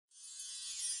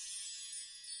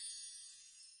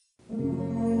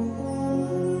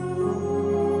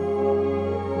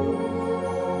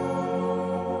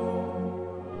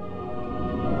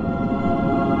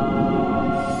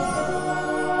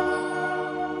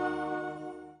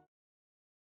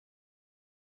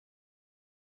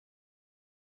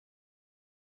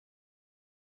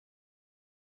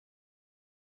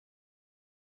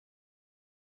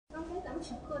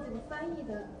强迫这个翻译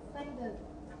的，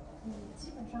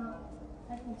基本上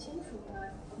还是很清楚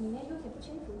的，里面有些不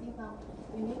清楚的地方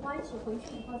也没关系，回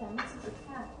去以后咱们自己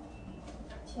看。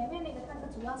前面那个它的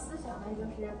主要思想呢，就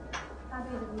是他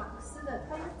对这个马克思的，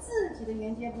他用自己的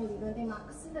原结构理论对马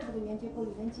克思的这个原结构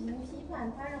理论进行批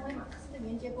判。他认为马克思的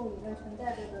原结构理论存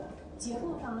在这个结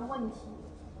构上的问题，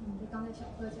就刚才小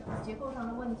贺讲的结构上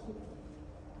的问题。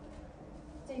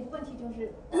这个问题就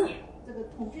是这个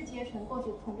统治阶层，过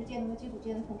去统治阶层和基础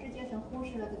阶层，统治阶层忽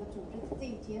视了这个组织这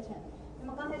一阶层。那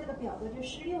么刚才这个表格就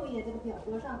16页这个表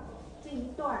格上这一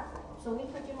段，所谓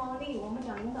hegemony，我们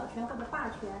讲领导权或者霸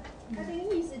权，它这个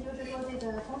意思就是说，这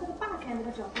个从这个霸权这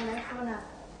个角度来说呢，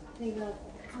那个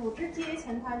组织阶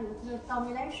层它有这个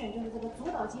domination， 就是这个主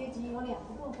导阶级有2个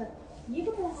部分，一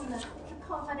个部分呢是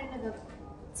靠它的那个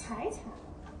财产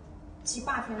起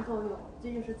霸权作用，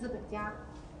这就是资本家。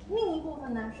另一部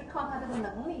分呢是靠他这个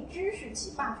能力、知识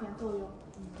起霸权作用，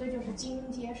这就是精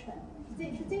英阶层，这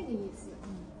是这个意思。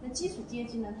那基础阶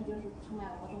级呢，它就是充满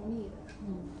劳动力的。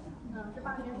这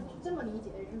霸权是这么理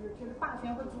解的，就是霸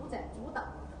权会主导，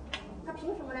他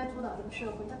凭什么来主导这个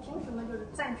社会？他凭什么就是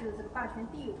占据了这个霸权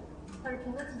地位？他是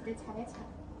凭着自己的财产。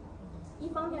一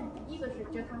方面，一个是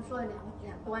就他说的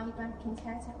两端，一端是凭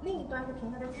财产，另一端是凭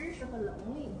他的知识和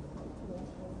能力。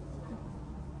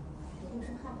就是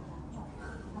看。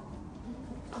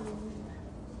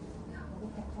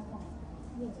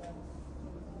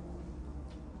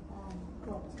我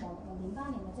08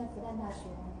年在复旦大学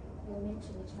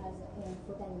elementary child in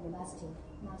Fudan University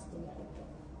last year.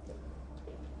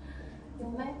 You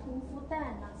met in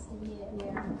Fudan last year.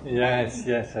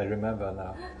 Yes, I remember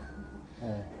now.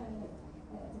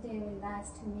 Today,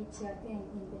 nice to meet you again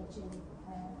in Beijing.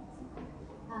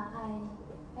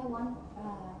 I want.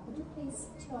 Could you please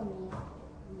tell me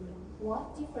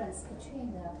what difference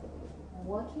between the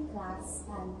working class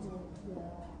and the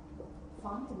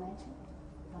fundamental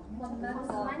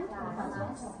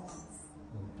class?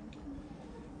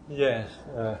 Yes,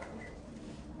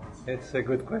 it's a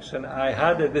good question. I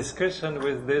had a discussion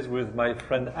with my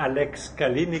friend Alex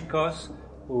Kalinikos,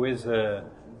 who is a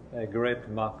great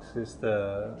Marxist,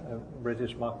 a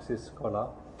British Marxist scholar.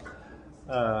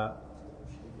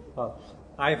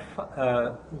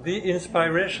 The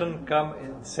inspiration comes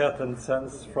in certain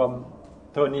sense from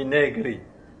Tony Negri.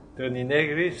 Tony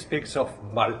Negri speaks of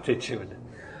multitude,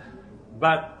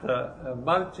 but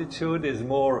multitude is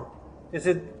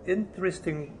an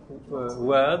interesting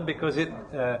word because it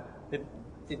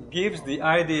gives the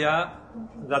idea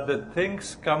that the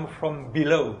things come from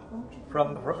below,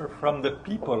 from the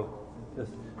people,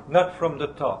 not from the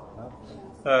top.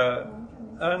 But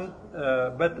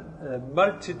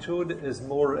multitude is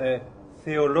more a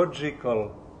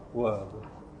theological word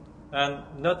and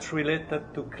not related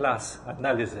to class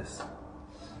analysis.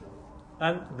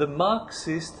 And the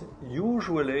Marxists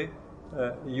usually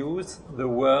use the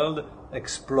word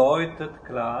exploited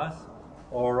class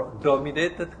or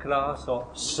dominated class or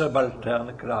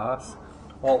subaltern class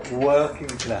or working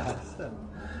class.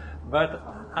 But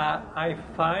I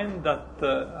find that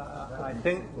I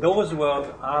think those words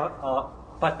are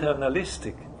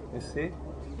paternalistic, you see,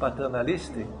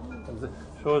 paternalistic. It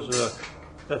shows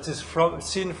that is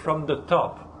seen from the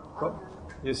top.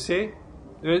 You see,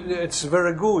 it's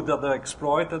very good that they're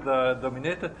exploited,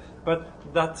 dominated, but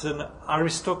that's an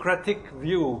aristocratic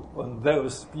view on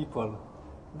those people.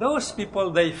 Those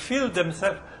people, they feel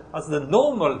themselves as the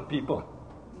normal people,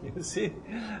 you see,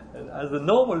 as the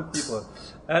normal people.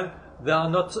 And they are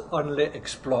not only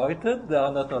exploited, they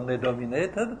are not only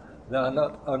dominated, they are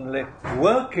not only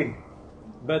working,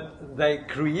 but they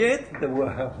create the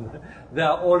world. They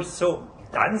are also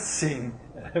dancing.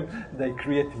 They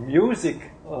create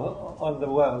music on the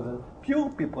world.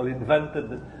 Pure people invented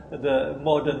the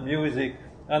modern music.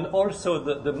 And also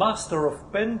the master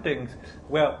of paintings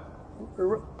were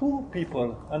poor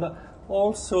people. And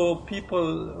also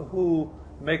people who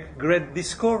make great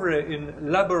discovery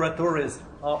in laboratories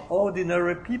are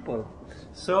ordinary people.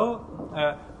 So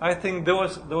I think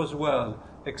those words,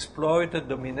 exploited,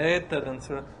 dominated, and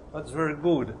so on, that's very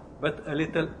good, but a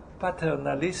little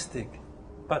paternalistic.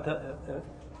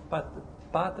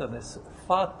 Pattern is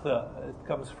father. It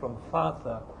comes from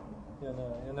father.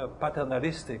 You know,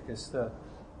 paternalistic is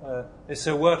it's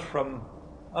a word from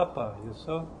upper. You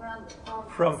saw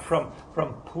from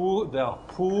poor. They are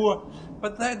poor,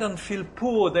 but they don't feel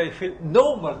poor. They feel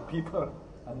normal people,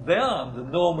 and they are the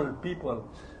normal people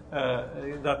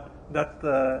that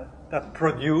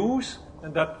produce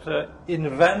and that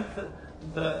invent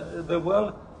the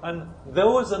world. And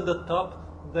those on the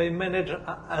top, they manage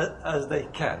as they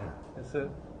can.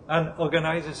 And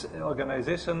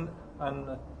organization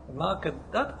and market,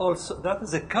 that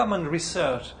is a common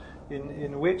research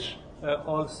in which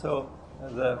also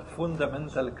the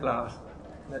fundamental class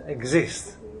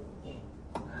exists.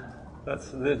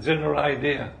 That's the general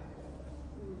idea.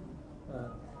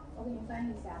 我给你翻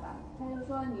译一下吧。他就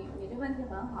说你这问题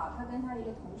很好，他跟他一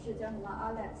个同事叫什么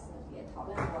Alex 也讨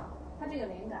论过。他这个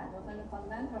灵感就跟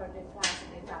fundamental 这 class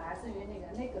灵感来自于那个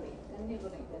Nageli 跟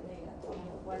Nageli 的那个讨论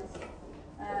有关系。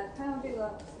他用这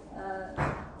个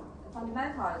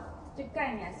fundamental 这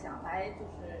概念想来就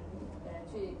是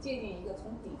去界定一个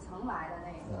从底层来的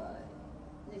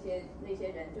那些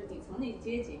人，就底层那个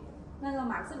阶级。那个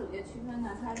马克思主义的区分呢，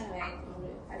他认为就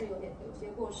是还是有些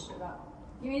过时的，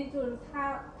因为就是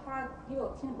他因为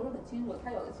我听得不是很清楚，他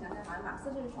有的强调好像马克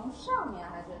思是从上面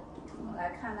还是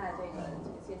来看待这个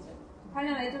阶级。他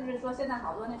认为就是说现在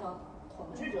好多那种统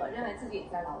治者认为自己也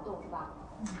在劳动，是吧？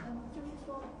就是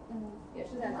说，也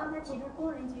是在劳动。刚才提出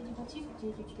工人阶级和基础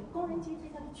阶级区别，工人阶级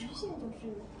它的局限就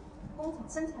是工厂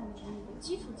生产的能力，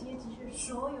基础阶级是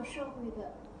所有社会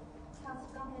的，像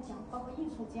刚才讲，包括艺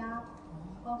术家。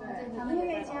包括这个音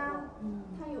乐家，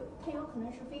他有可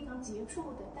能是非常杰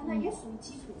出的，但他也属于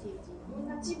基础阶级，因为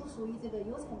他既不属于这个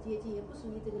有产阶级，也不属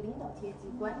于这个领导阶级、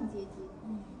管理阶级。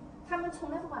他们从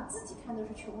来不把自己看作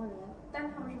是穷人，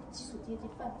但他们是基础阶级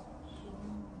份。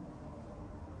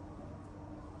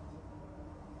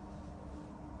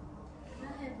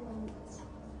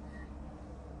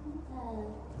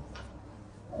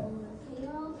Can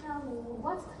you tell me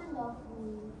what kind of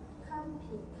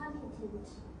competent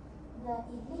the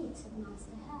elite must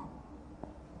have?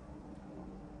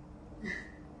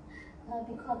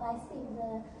 Because I think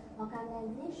the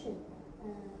organization,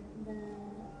 the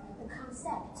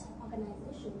concept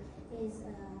organization is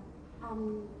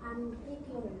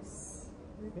ambiguous.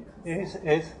 Is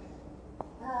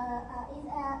ambiguous.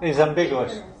 Yes, it's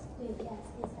ambiguous.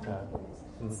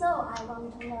 So I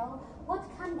want to know what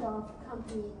kind of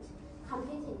competent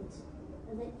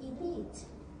the elite.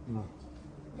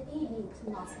 The elite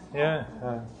must have. Yeah.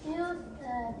 Do you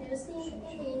think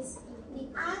it is the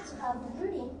art of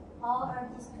ruling or a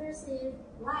discursive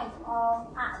right or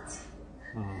art?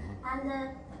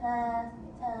 And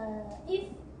if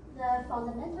the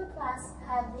fundamental class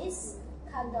have this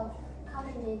kind of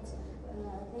component,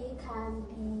 they can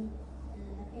be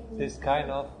This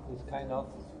kind of.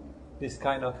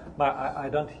 I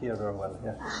don't hear very well.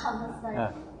 Yeah. Sorry.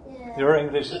 Your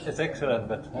English is excellent,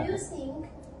 but. Do you think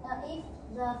if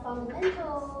the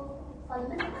fundamental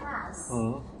class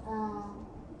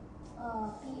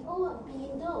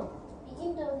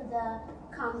being the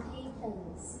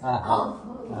competence of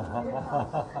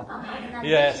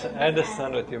Yes, I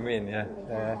understand what you mean. Yeah.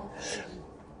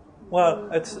 Well,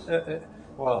 it's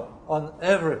on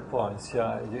every point.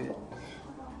 Yeah,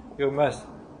 you must.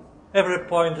 Every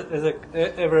point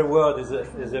every word is a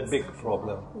big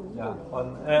problem. Yeah,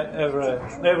 on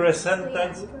every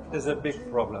sentence is a big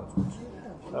problem.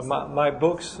 My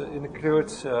books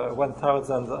includes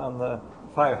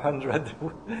 1,500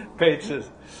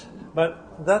 pages, but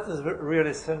that is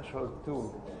really central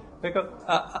too, because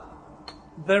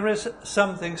there is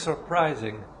something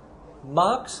surprising.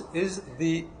 Marx is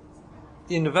the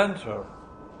inventor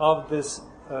of this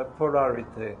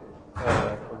polarity.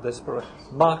 Of this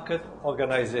market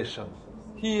organization.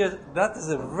 That is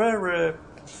a very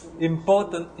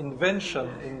important invention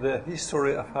in the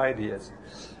history of ideas.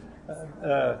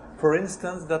 For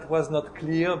instance, that was not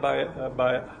clear by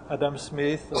Adam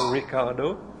Smith or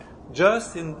Ricardo.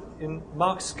 Just in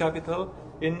Marx Capital,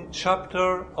 in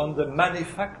chapter on the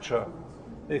manufacture,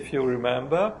 if you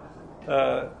remember,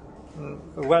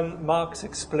 when Marx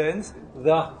explains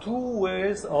there are two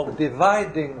ways of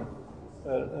dividing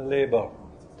labor,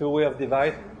 two ways of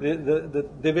divide, the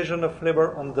division of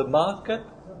labor on the market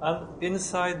and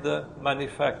inside the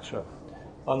manufacture.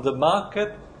 On the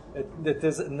market, it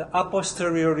is an a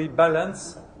posteriori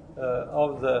balance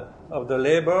of the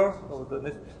labor,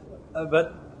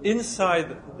 but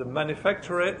inside the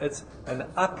manufacturer, it's an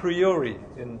a priori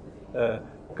in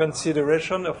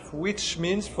consideration of which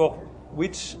means for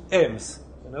which aims.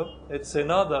 It's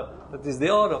another. That is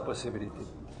the other possibility,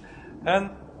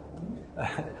 and.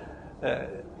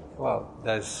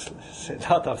 There's a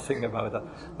lot of things about that.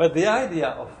 But the idea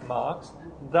of Marx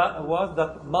was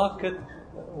that market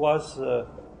was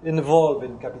involved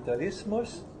in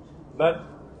capitalismus, but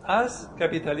as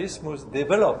capitalismus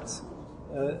develops,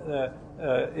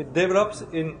 it develops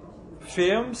in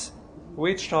firms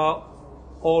which are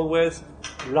always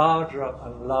larger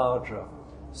and larger.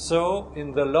 So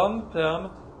in the long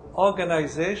term,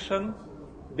 organization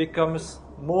becomes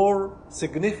more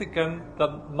significant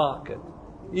than market.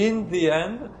 In the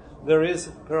end, there is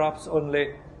perhaps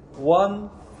only one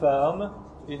firm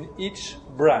in each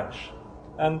branch.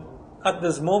 And at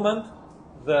this moment,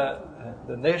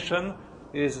 the nation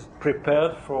is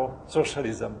prepared for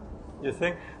socialism. You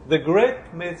think? The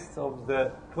great myth of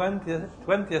the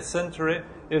 20th century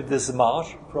is this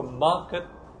march from market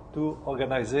to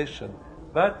organization.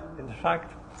 But, in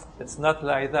fact, it's not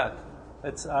like that.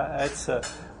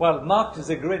 Well, Marx is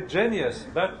a great genius,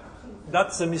 but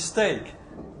that's a mistake,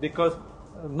 because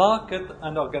market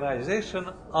and organization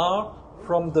are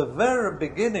from the very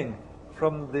beginning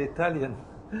from the Italian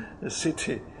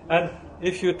city. And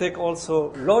if you take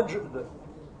also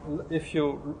if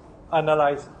you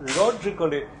analyze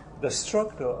logically the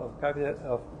structure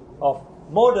of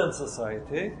modern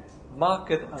society,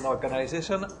 market and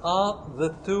organization are the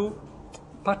two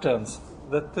patterns,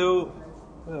 the two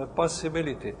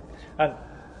possibility. And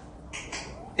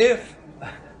if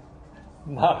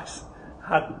Marx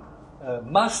had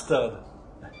mastered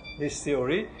his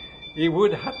theory, he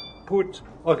would have put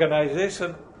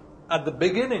organization at the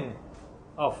beginning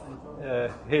of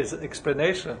his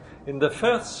explanation. In the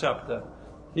first chapter,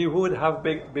 he would have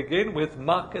begin with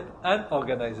market and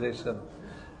organization.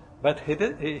 But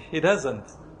he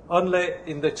doesn't. Only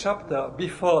in the chapter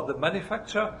before the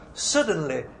manufacture,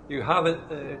 suddenly you have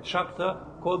a chapter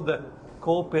called the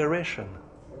cooperation.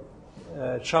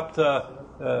 Chapter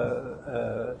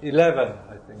 11,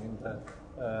 I think.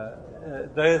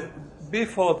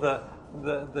 Before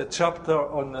the chapter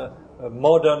on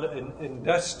modern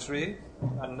industry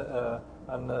and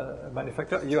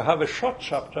manufacture, you have a short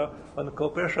chapter on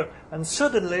cooperation, and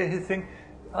suddenly you think,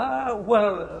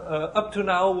 up to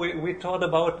now we thought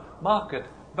about market,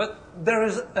 but there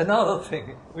is another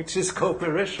thing, which is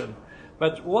cooperation.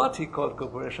 But what he called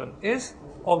cooperation is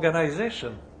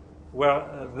organization, where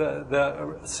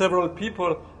the several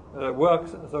people work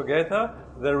together.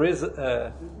 There is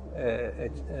a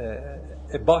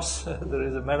boss, there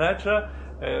is a manager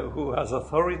who has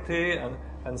authority,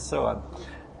 and so on.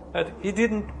 But he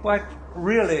didn't quite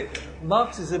really.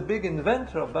 Marx is a big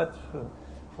inventor, but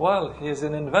while he is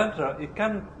an inventor, he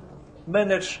can't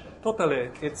manage totally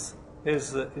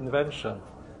his invention.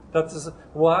 That is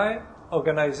why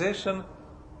organization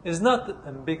is not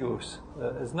ambiguous.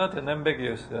 Is not an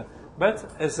ambiguous, but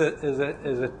is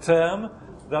a term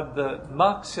that the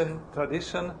Marxian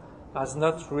tradition has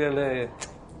not really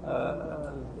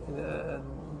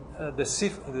the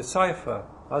cipher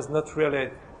has not really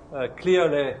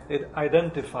clearly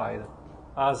identified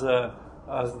as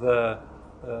the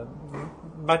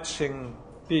matching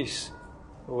piece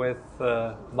with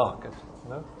market.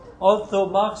 No? Although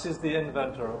Marx is the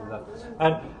inventor of that,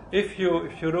 and if you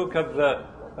look at the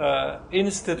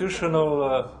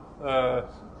institutional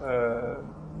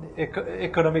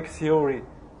economic theory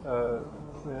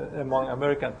among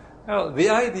Americans, the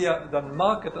idea that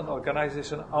market and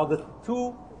organization are the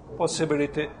two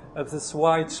possibilities that is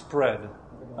widespread.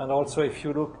 And also, if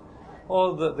you look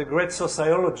all the great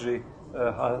sociology,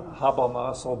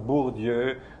 Habermas or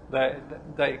Bourdieu,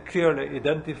 they clearly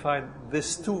identified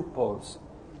these two poles,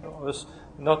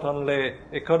 not only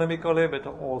economically but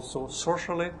also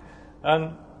socially,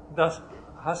 and that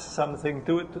has something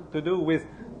to do with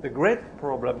the great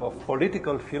problem of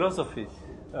political philosophy.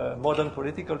 Modern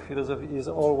political philosophy is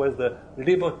always the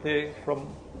liberty from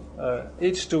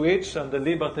each to each and the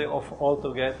liberty of all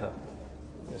together.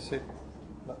 You see?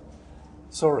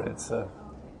 Sorry, it's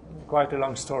quite a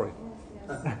long story.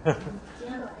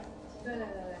 对，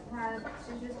他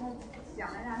其实他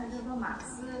讲了一下，他就是说马克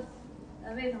思，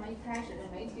为什么一开始就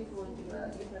没提出这个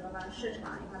理论的市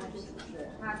场？因为他们是组织，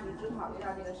他只考虑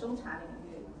到这个生产领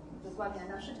域，就关联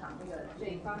到市场这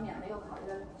一方面，没有考虑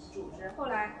到组织。后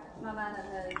来慢慢的，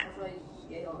他说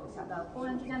也有想到工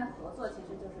人之间的合作，其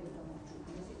实就是一种组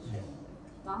织形式。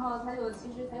然后他又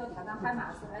谈到海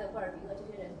马斯还有贝尔迪克这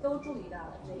些人都注意到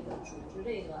了这个组织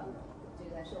这个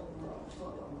在社会中的作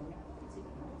用，基本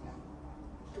上是这样。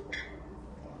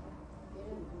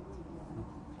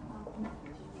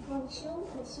Bonjour,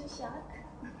 Monsieur Jacques.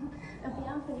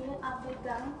 Bienvenue avec I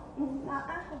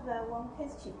have one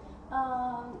question.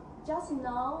 Just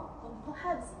now,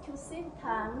 perhaps to save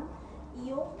time,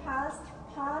 you passed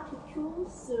part 2,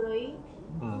 3,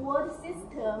 word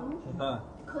system.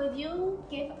 Could you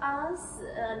give us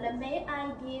the main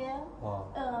idea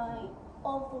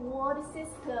of word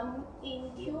system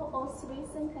in 2 or 3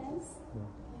 sentences?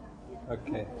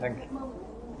 Okay, thank you.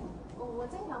 我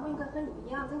正想问一个跟你一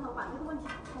样，正好把这个问题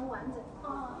补充完整。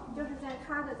就是在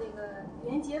他的这个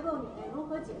原结构里面，如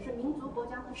何解释民族国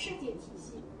家和世界体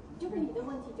系？就是你的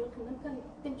问题就可能更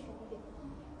全一点。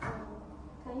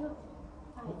Can you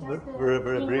just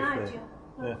enlarge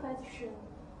the question?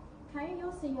 Can you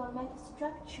use your meta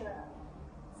structure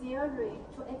theory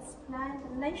to explain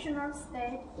the national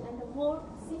state and the world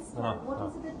system. What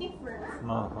is the difference?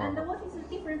 And what is the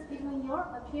difference between your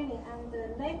opinion and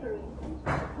the laboring,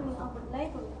 opinion of the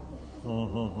laboring?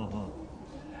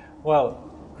 Well,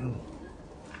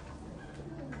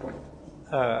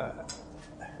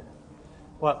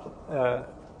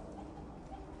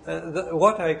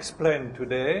 what I explained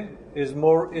today is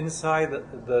more inside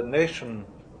the nation,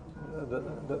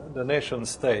 the nation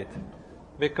state,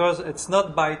 because it's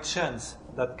not by chance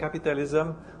that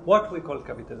capitalism, what we call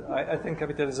capitalism, I think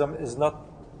capitalism is not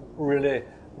really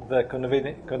the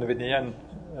convenient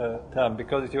term,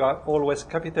 because you are always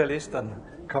capitalist and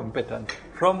competent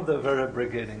from the very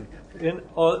beginning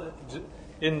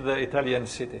in the Italian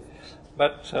city.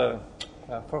 But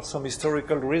for some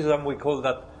historical reason, we call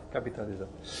that capitalism.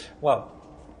 Well,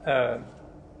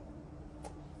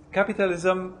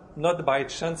 capitalism, not by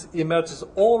chance, emerges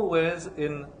always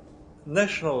in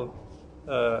national,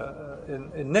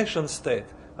 in nation state.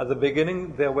 At the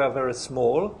beginning, they were very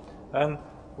small, and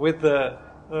with the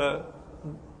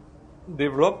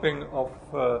developing of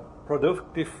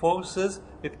productive forces,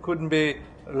 it couldn't be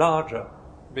larger,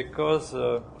 because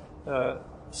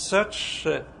such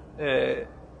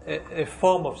a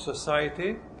form of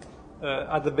society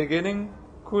at the beginning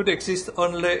could exist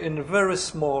only in a very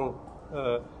small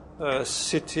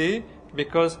city,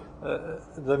 because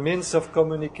the means of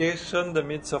communication, the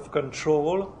means of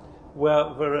control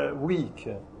were very weak.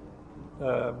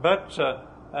 But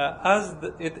as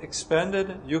it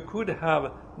expanded, you could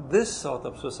have this sort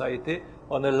of society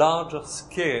on a larger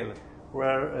scale,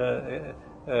 where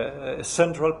a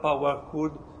central power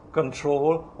could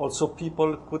control, also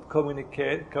people could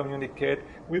communicate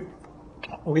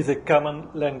with a common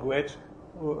language,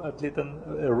 at least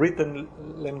a written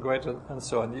language, and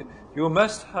so on. You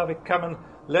must have a common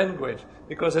language,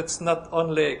 because it's not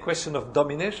only a question of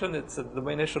domination, it's a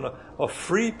domination of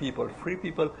free people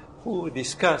who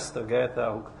discuss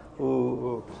together,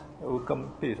 who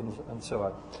compete, and so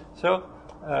on. So,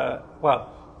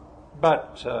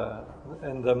 but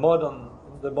in the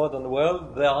modern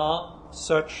world, there are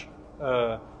such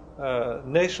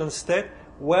nation states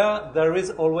where there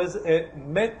is always a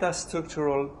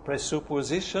metastructural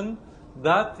presupposition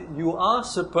that you are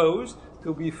supposed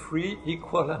to be free,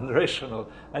 equal, and rational,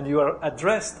 and you are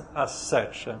addressed as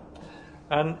such.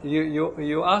 And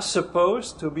you are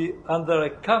supposed to be under a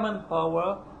common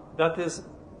power that is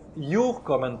your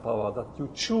common power, that you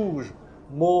choose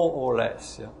more or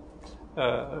less.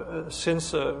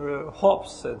 Since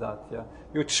Hobbes said that,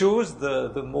 you choose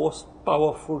the most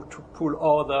powerful to pull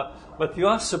order, but you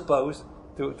are supposed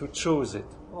to choose it,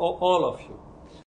 all of you.